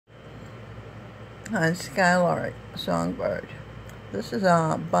on SkyLark Songbird. This is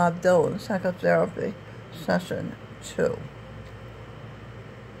Bob Dylan Psychotherapy Session 2.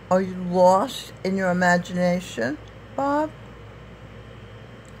 Are you lost in your imagination, Bob?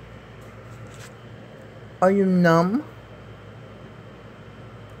 Are you numb?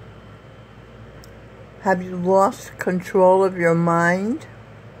 Have you lost control of your mind?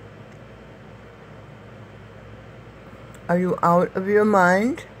 Are you out of your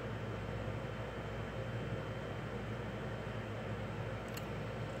mind?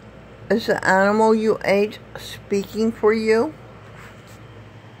 Is the animal you ate speaking for you?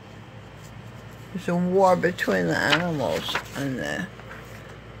 There's a war between the animals and the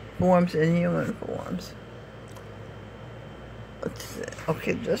forms and human forms. Let's see.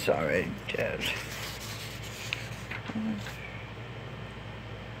 Okay, this already did.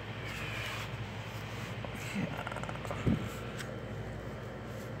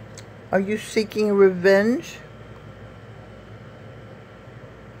 Are you seeking revenge?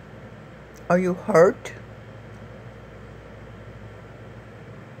 Are you hurt?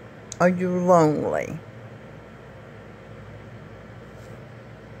 Are you lonely?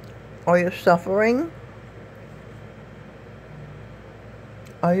 Are you suffering?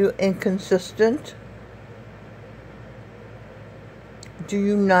 Are you inconsistent? Do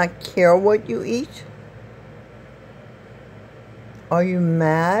you not care what you eat? Are you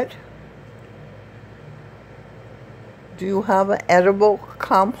mad? Do you have an edible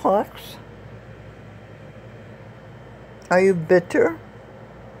complex? Are you bitter?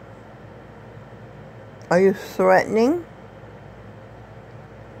 Are you threatening?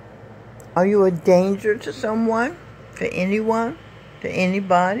 Are you a danger to someone, to anyone, to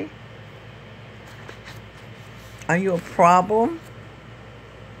anybody? Are you a problem?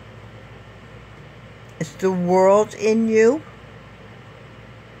 Is the world in you?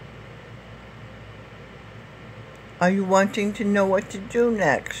 Are you wanting to know what to do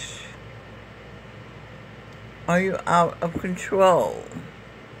next? Are you out of control?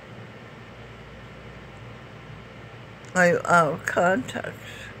 Are you out of context?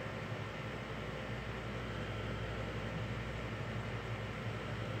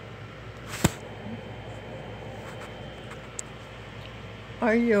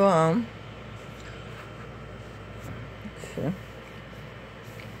 Are you, let's see.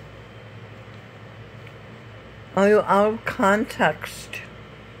 Are you out of context?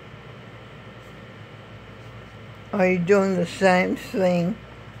 Are you doing the same thing,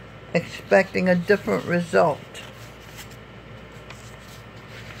 expecting a different result?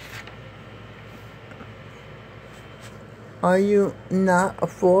 Are you not a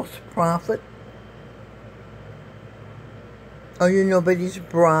false prophet? Are you nobody's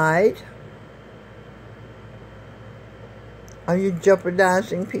bride? Are you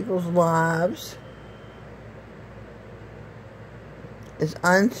jeopardizing people's lives? Is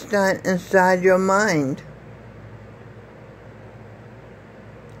Einstein inside your mind?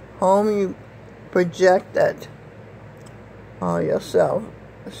 Home you projected yourself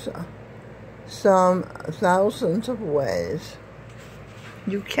some thousands of ways.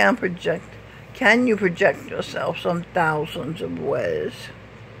 You can project. Can you project yourself some thousands of ways?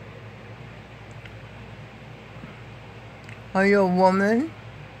 Are you a woman?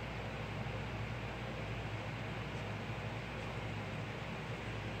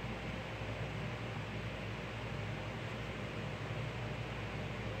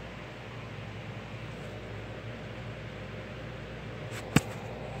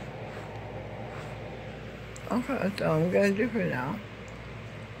 Okay, that's all I'm going to do for now.